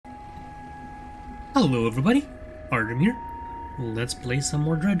Hello everybody, Artem here. Let's play some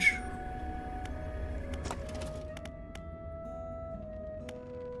more Dredge.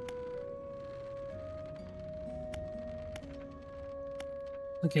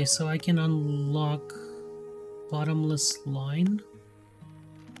 Okay, so I can unlock bottomless line.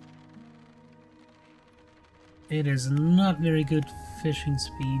 It is not very good fishing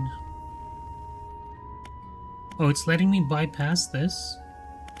speed. Oh, it's letting me bypass this.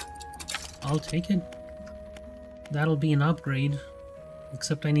 I'll take it. That'll be an upgrade.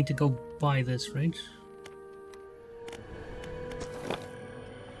 Except I need to go buy this, right?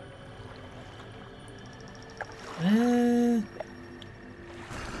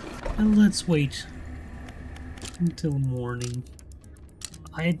 And let's wait until morning.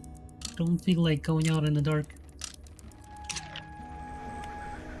 I don't feel like going out in the dark.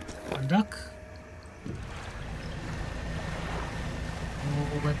 A duck.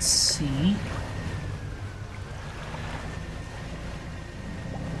 Oh, let's see.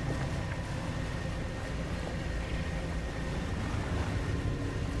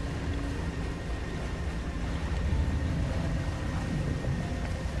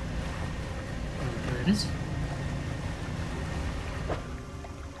 It is.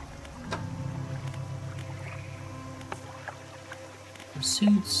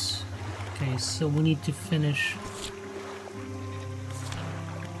 Pursuits. Okay, so we need to finish.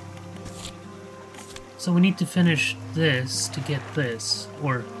 So we need to finish this to get this,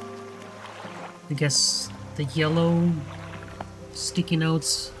 or I guess the yellow sticky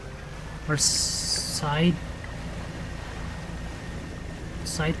notes are side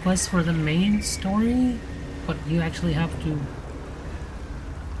quests for the main story, but you actually have to,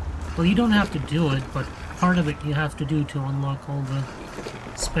 well, you don't have to do it, but part of it you have to do to unlock all the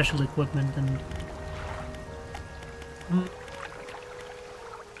special equipment and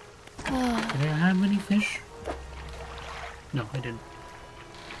did I have any fish? No, I didn't.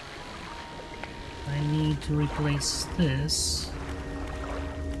 I need to replace this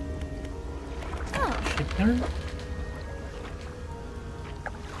shipyard.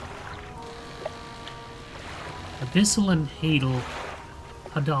 Abyssal and Hadal.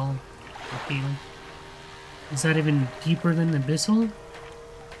 Hadal. Hadal. Is that even deeper than Abyssal?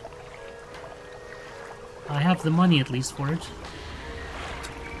 I have the money at least for it.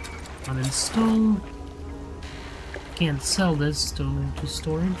 Uninstall. Can't sell this to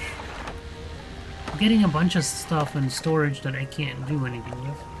storage. I'm getting a bunch of stuff in storage that I can't do anything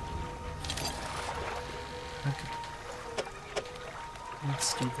with. Okay.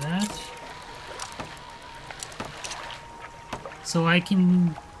 Let's do that. So I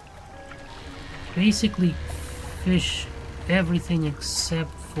can basically fish everything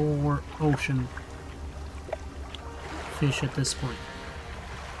except for ocean fish at this point.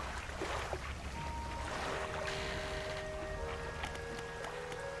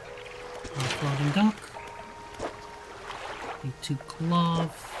 Offloading dock. Need 2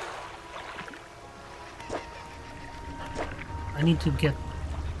 cloth. I need to get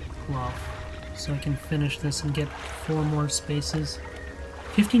cloth so I can finish this and get 4 more spaces.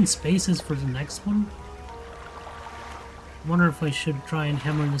 15 spaces for the next one? I wonder if I should try and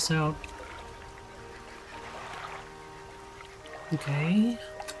hammer this out. Okay,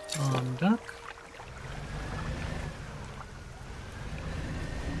 on duck.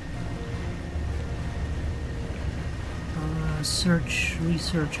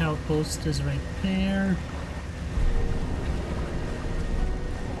 Research outpost is right there.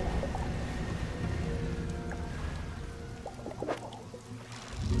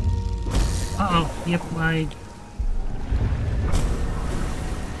 Uh-oh, yep,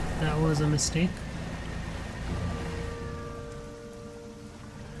 that was a mistake.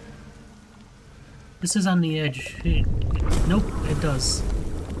 This is on the edge. Nope, it does.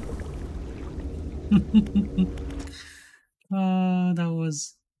 That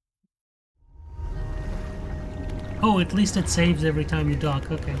was... Oh, at least it saves every time you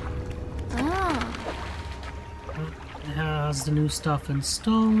dock, okay. It has the new stuff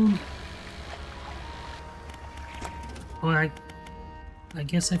installed. Oh, I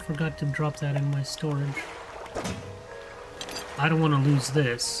guess I forgot to drop that in my storage. I don't want to lose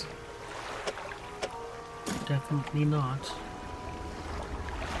this. Definitely not.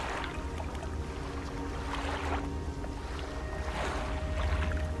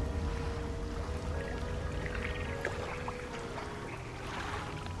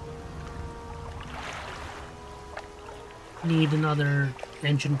 Need another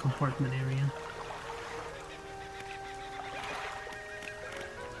engine compartment area.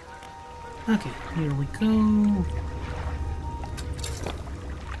 Okay, here we go.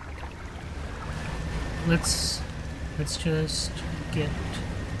 let's just get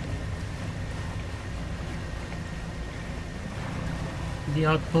the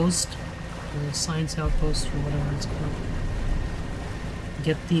outpost, the science outpost, or whatever it's called.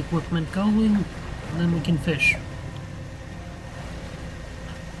 Get the equipment going, and then we can fish.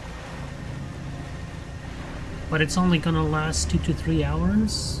 But it's only gonna last 2 to 3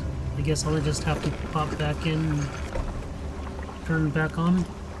 hours. I guess I'll just have to pop back in and turn back on.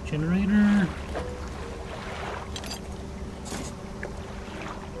 Generator.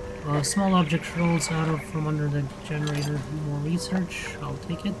 Small object rolls out from under the generator. More research. I'll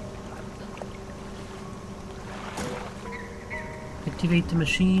take it. Activate the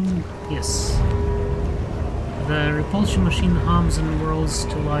machine. Yes. The repulsion machine hums and whirls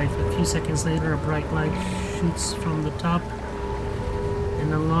to life. A few seconds later, a bright light shoots from the top.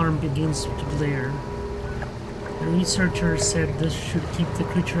 An alarm begins to blare. The researcher said this should keep the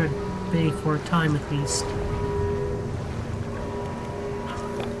creature at bay for a time at least.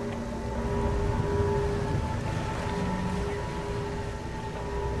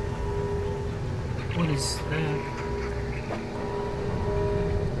 What is that?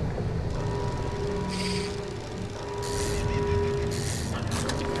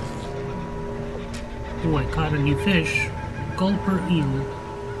 Oh, I caught a new fish. Gulper eel.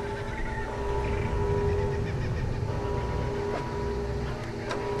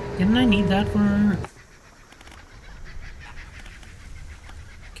 Didn't I need that for...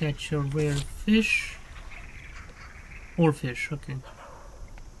 Catch a rare fish? Or fish, okay.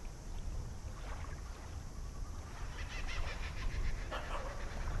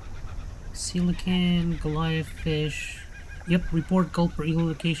 Coelacanth, Goliath fish. Yep, report gulper eel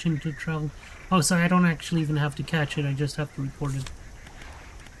location to travel. Oh, so I don't actually even have to catch it, I just have to report it.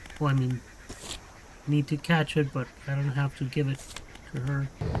 Well, I mean, need to catch it, but I don't have to give it to her.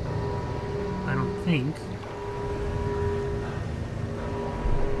 I don't think.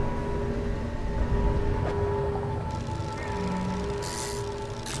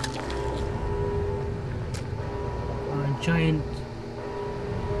 A giant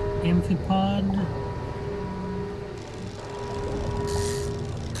amphipod.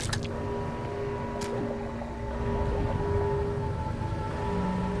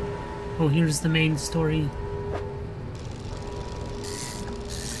 Oh, here's the main story.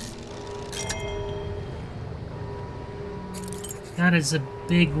 That is a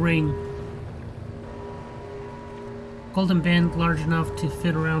big ring. Golden band large enough to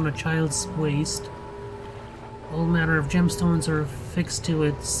fit around a child's waist. All manner of gemstones are affixed to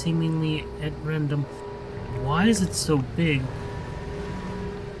it, seemingly at random. Why is it so big?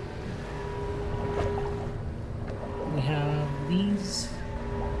 We have these.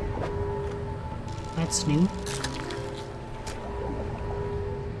 That's new.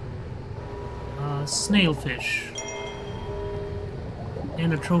 Snailfish.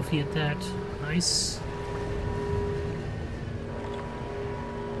 And a trophy at that. Nice.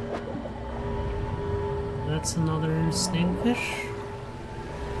 That's another snailfish.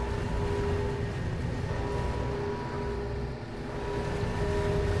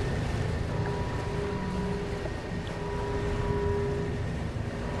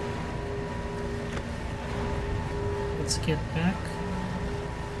 Let's get back.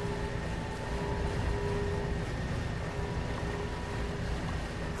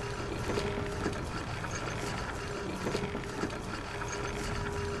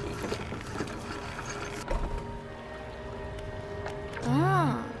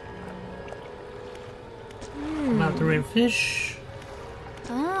 About the rare fish.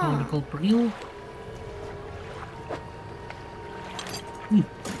 Found a gulper eel.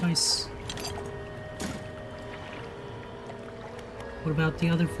 Nice. What about the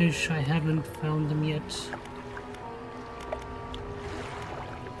other fish? I haven't found them yet.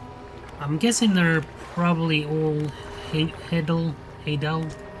 I'm guessing they're probably all Hedel,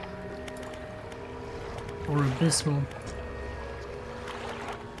 or Abysmal.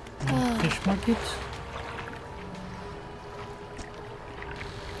 Fish market.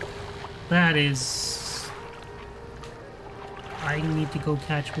 That is... I need to go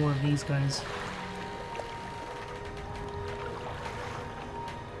catch more of these guys.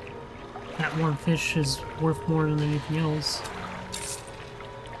 That one fish is worth more than anything else.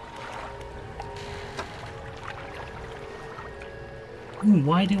 Ooh,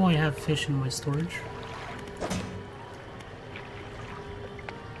 why do I have fish in my storage?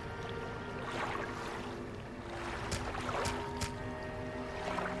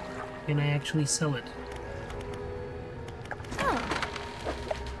 Can I actually sell it?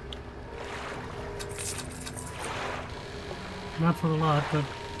 Not for a lot, but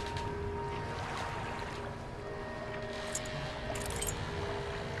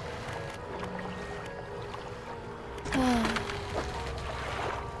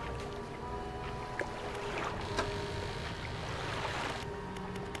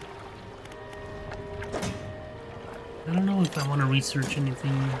I don't know if I want to research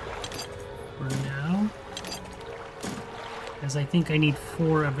anything for now, as I think I need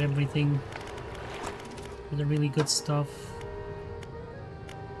 4 of everything for the really good stuff.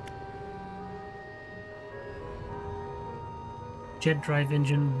 Jet drive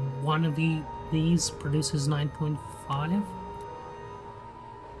engine, one of these produces 9.5.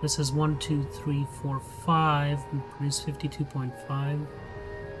 This is 1, 2, 3, 4, 5, and produce 52.5.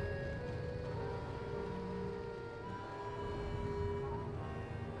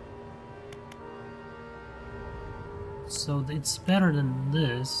 So it's better than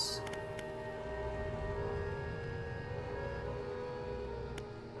this.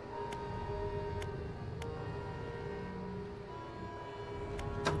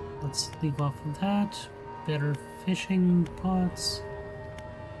 Let's leave off with that. Better fishing pots.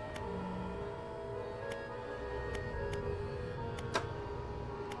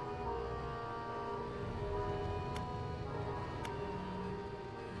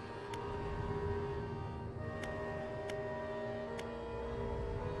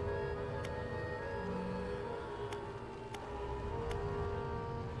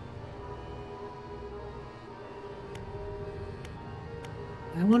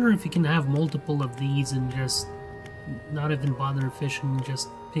 I wonder if you can have multiple of these and just not even bother fishing, just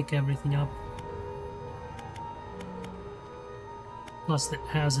pick everything up. Plus it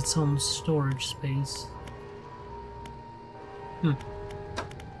has its own storage space. Oh,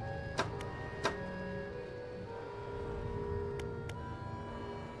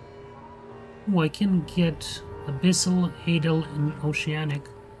 I can get Abyssal, Hadal, and Oceanic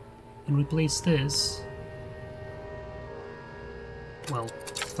and replace this. Well,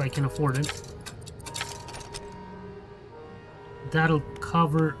 if I can afford it. That'll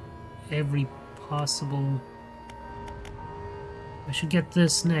cover every possible... I should get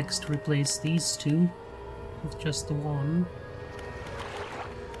this next to replace these two with just the one.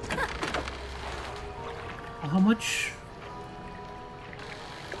 How much?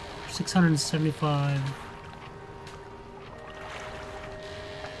 675.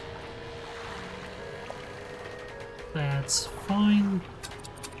 That's fine.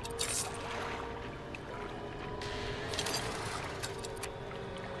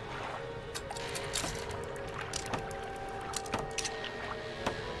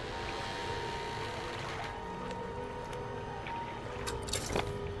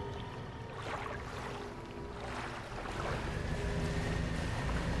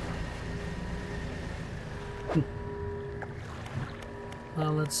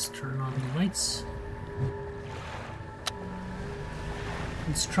 Let's turn on the lights.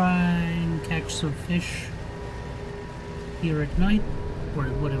 Let's try and catch some fish here at night, or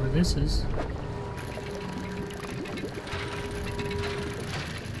whatever this is.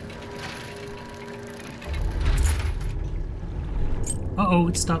 Uh-oh,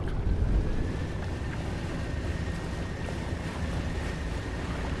 it stopped.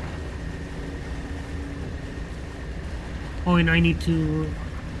 Oh, and I need to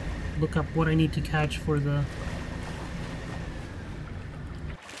look up what I need to catch for the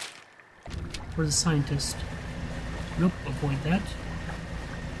scientist. Nope, avoid that.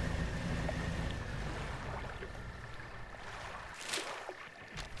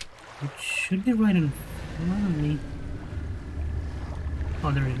 It should be right in front of me.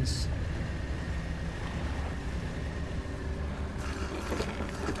 Oh, there it is.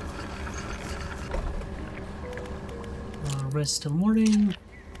 Rest till morning.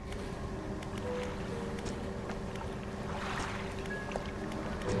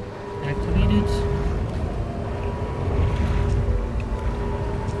 Activate it.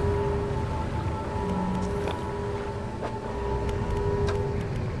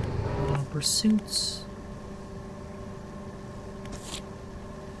 Pursuits.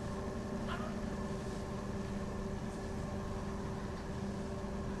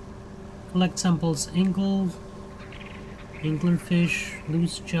 Collect samples, angle. Anglerfish,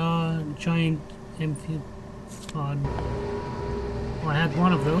 loose jaw, giant amphipod. Well, I had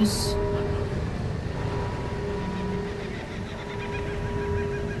one of those.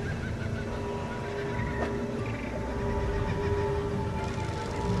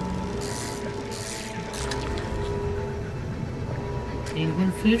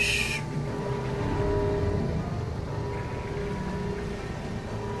 Anglerfish.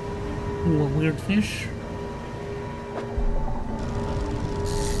 Ooh, a weird fish.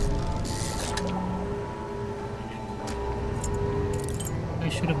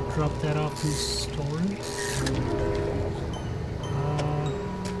 Should have dropped that off in storage.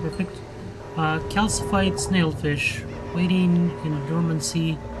 Perfect. Calcified snailfish, waiting in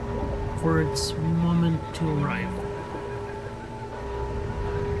dormancy for its moment to arrive.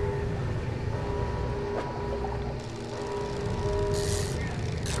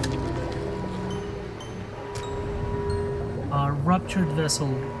 Featured vessel.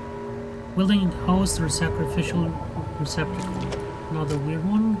 Willing host or sacrificial receptacle. Another weird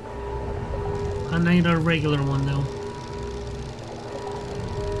one. I need a regular one though.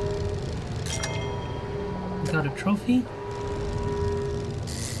 Got a trophy.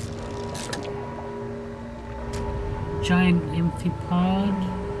 Giant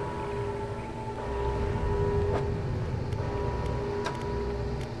amphipod.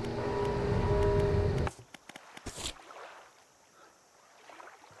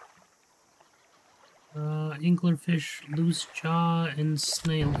 Anglerfish, loose jaw, and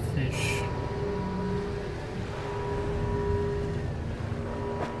snailfish.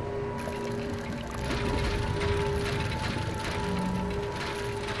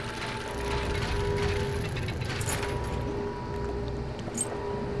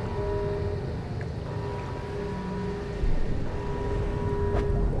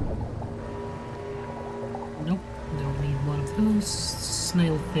 Nope, don't need one of those.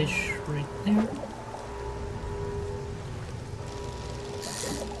 Snailfish right there.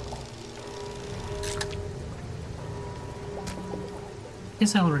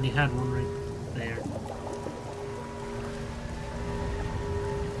 Guess I already had one right there.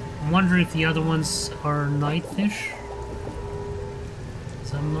 I'm wondering if the other ones are nightfish.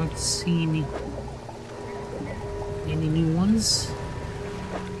 Because I'm not seeing any new ones.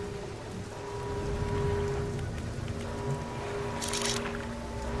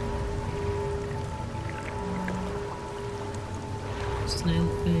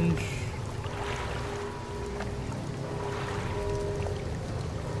 Snailfish.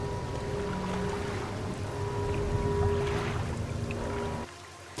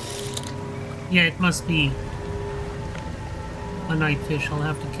 Yeah, it must be a nightfish. I'll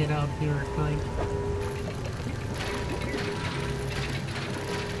have to get out here at night.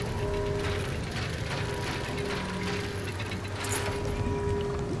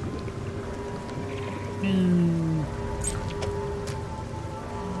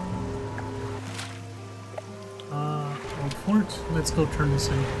 Old fort. Let's go turn this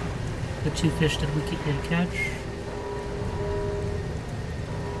in. The two fish that we did catch.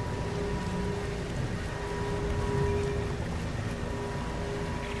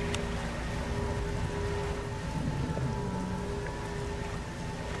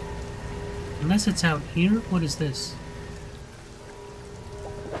 Unless it's out here, what is this?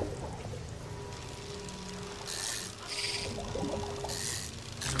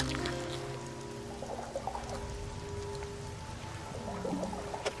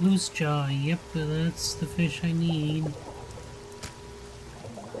 Loose jaw, yep, that's the fish I need.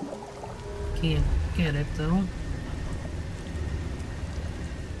 Can't get it though.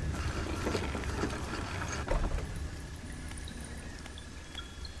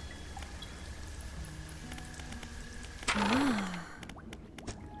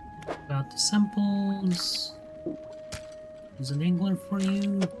 About the samples. There's an angler for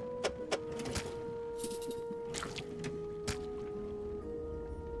you.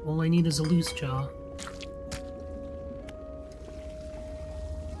 All I need is a loose jaw.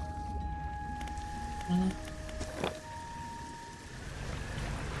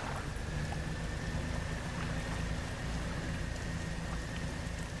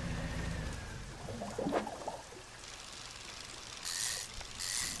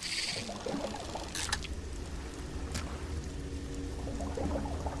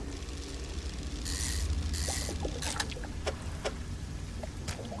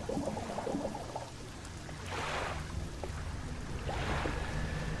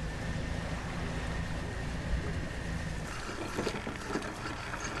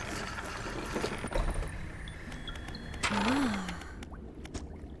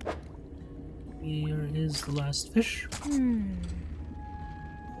 Here is the last fish.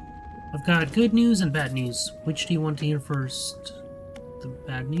 I've got good news and bad news. Which do you want to hear first? The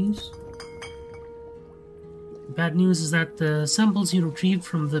bad news? The bad news is that the samples you retrieved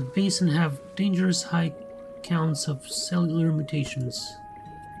from the basin have dangerous high counts of cellular mutations.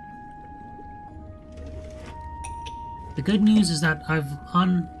 The good news is that I've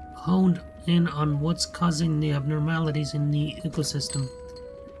honed in on what's causing the abnormalities in the ecosystem.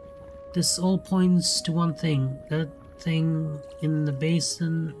 This all points to one thing. That thing in the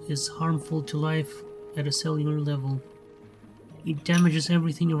basin is harmful to life at a cellular level. It damages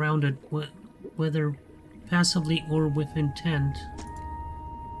everything around it, whether passively or with intent.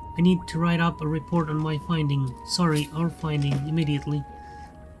 I need to write up a report on my finding. Sorry, our finding, immediately.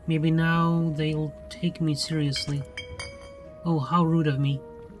 Maybe now they'll take me seriously. Oh, how rude of me.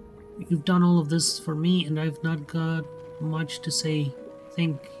 You've done all of this for me and I've not got much to say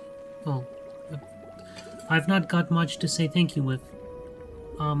I've not got much to say thank you with.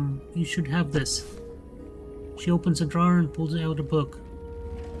 You should have this. She opens a drawer and pulls out a book.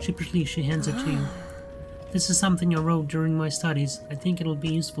 Sheepishly, she hands it to you. This is something I wrote during my studies. I think it'll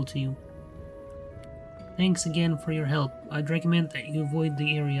be useful to you. Thanks again for your help. I'd recommend that you avoid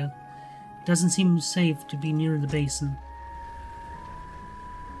the area. It doesn't seem safe to be near the basin.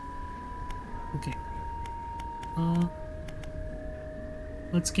 Okay.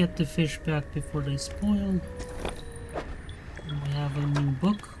 Let's get the fish back before they spoil. And we have a new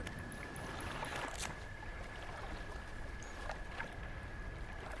book.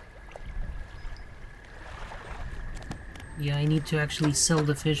 Yeah, I need to actually sell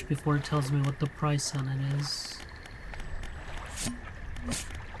the fish before it tells me what the price on it is.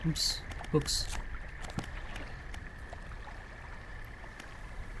 Oops, books.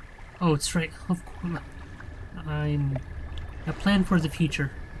 Oh, it's right. Of course. I'm a plan for the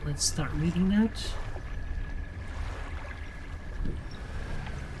future. Let's start reading that.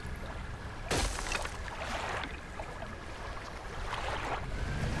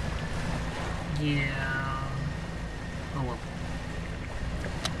 Yeah. Oh well.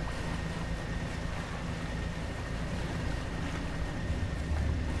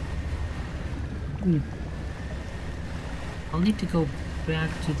 I'll need to go back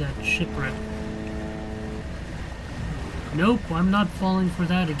to that shipwreck. Nope, I'm not falling for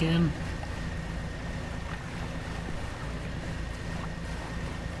that again.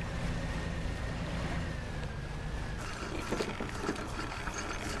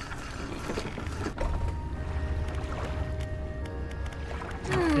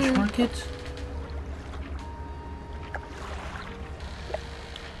 Fish market.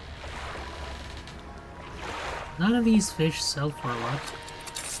 None of these fish sell for a lot.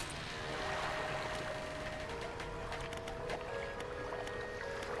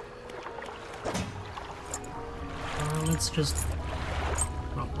 Let's just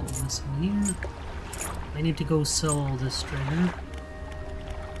drop all this in here. I need to go sell all this treasure.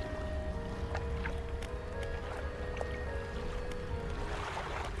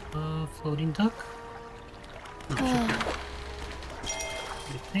 Floating duck. Right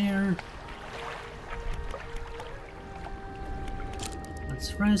there.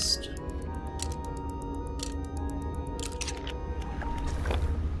 Let's rest.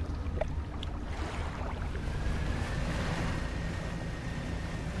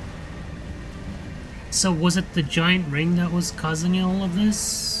 So was it the giant ring that was causing all of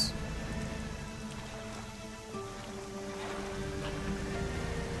this?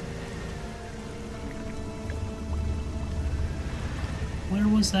 Where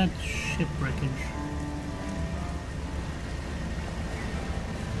was that shipwreckage?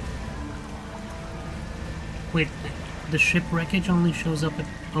 Wait, the shipwreckage only shows up at...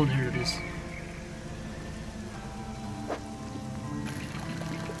 Oh, there it is.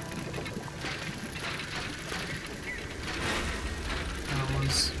 That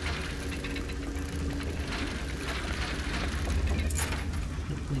was...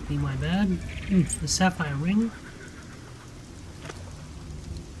 completely my bad. The sapphire ring.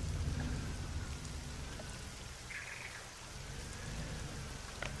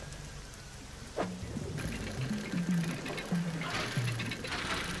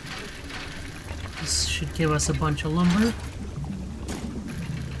 Should give us a bunch of lumber.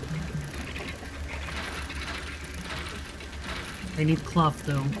 I need cloth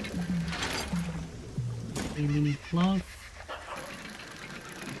though. Really need cloth.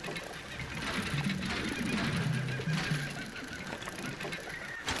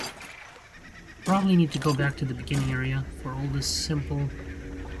 Probably need to go back to the beginning area for all this simple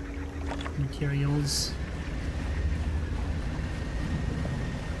materials.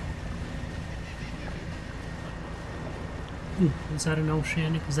 Ooh, is that an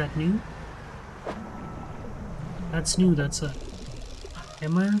oceanic? Is that new? That's new, that's a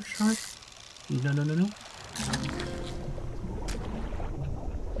hammer shark? Ooh, no.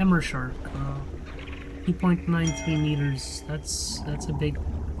 Hammer shark. 2.93 meters. That's a big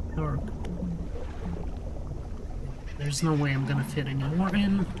shark. There's no way I'm gonna fit any more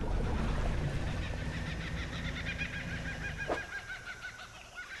in.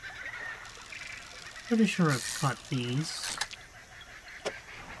 Pretty sure I've caught these.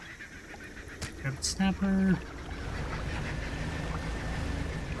 Rabbit snapper.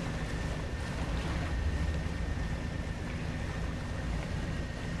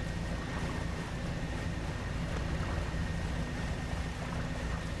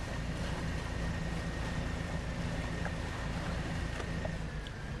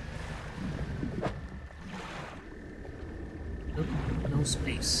 Nope, no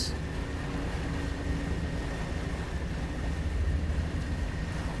space.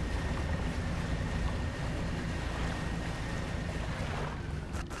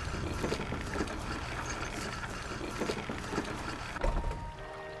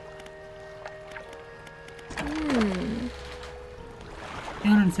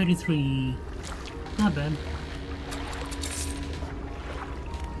 733. Not bad.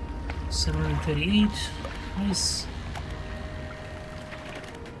 738. Nice.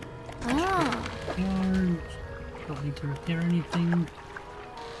 Yard. Don't need to repair anything.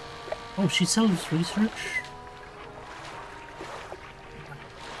 Oh, she sells research.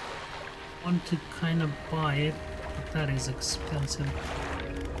 I want to kind of buy it, but that is expensive.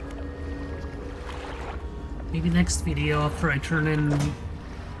 Maybe next video after I turn in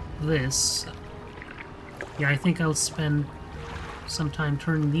this. Yeah, I think I'll spend some time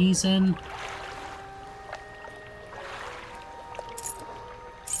turning these in.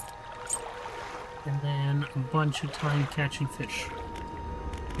 And then a bunch of time catching fish.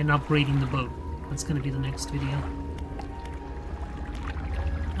 And upgrading the boat. That's gonna be the next video.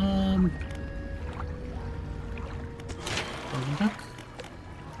 Golden duck.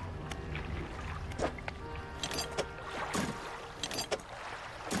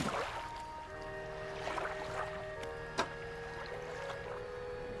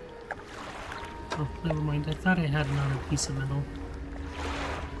 Oh, never mind. I thought I had another piece of metal.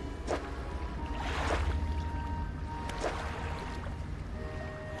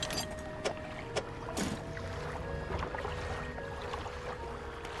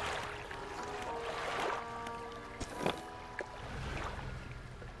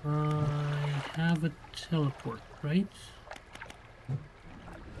 I have a teleport, right?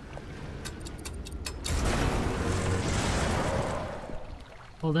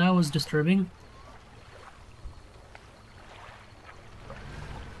 Well, that was disturbing.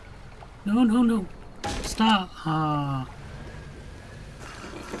 No, no, no. Stop.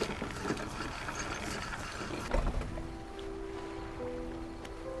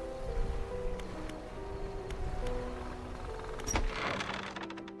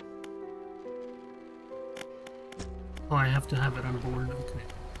 Oh, I have to have it on board. Okay.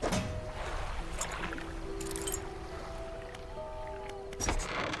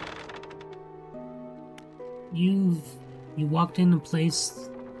 You walked in and placed.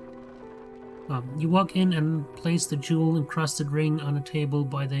 You walk in and place the jewel-encrusted ring on a table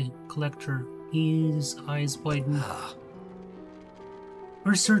by the collector. His eyes widen.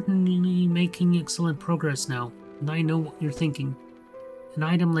 We're certainly making excellent progress now, and I know what you're thinking. An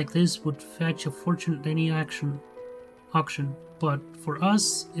item like this would fetch a fortune at any auction, but for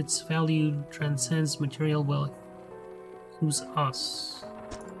us, its value transcends material wealth. Who's us?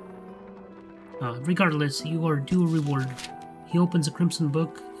 Regardless, you are due a reward. He opens a crimson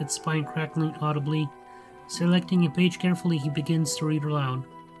book, its spine crackling audibly. Selecting a page carefully, he begins to read aloud.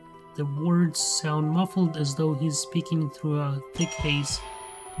 The words sound muffled as though he's speaking through a thick haze.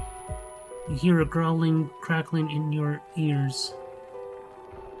 You hear a growling, crackling in your ears.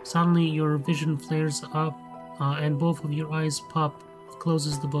 Suddenly, your vision flares up, and both of your eyes pop. He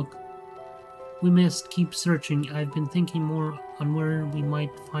closes the book. We must keep searching. I've been thinking more on where we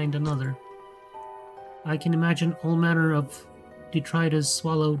might find another. I can imagine all manner of detritus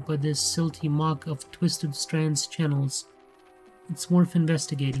swallowed by this silty muck of twisted strands channels. It's worth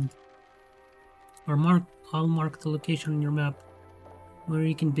investigating. I'll mark the location on your map where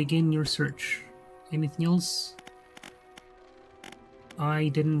you can begin your search. Anything else? I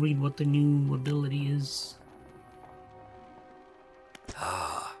didn't read what the new ability is.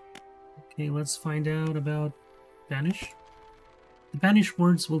 Okay, let's find out about Banish. The banished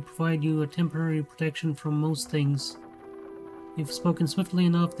words will provide you a temporary protection from most things. If spoken swiftly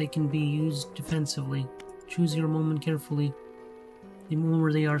enough, they can be used defensively. Choose your moment carefully. The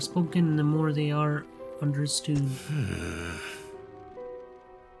more they are spoken, the more they are understood.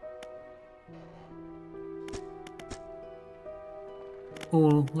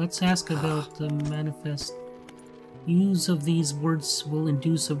 Oh, let's ask about the manifest. Use of these words will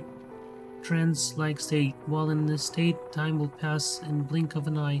induce a trance-like state. While in this state, time will pass in the blink of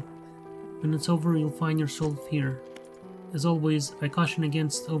an eye. When it's over, you'll find your soul here. As always, I caution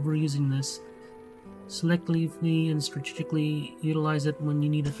against overusing this. Selectively and strategically utilize it when you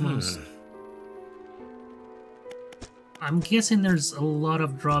need it most. I'm guessing there's a lot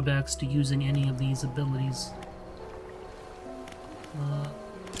of drawbacks to using any of these abilities.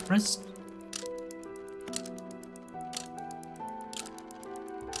 Rest.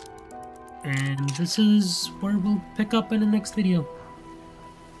 And this is where we'll pick up in the next video.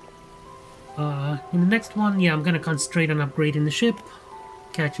 In the next one, yeah, I'm gonna concentrate on upgrading the ship,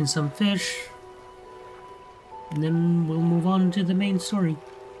 catching some fish, and then we'll move on to the main story.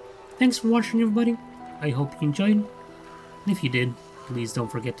 Thanks for watching, everybody. I hope you enjoyed. And if you did, please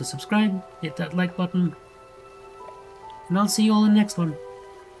don't forget to subscribe, hit that like button, and I'll see you all in the next one.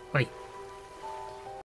 Bye.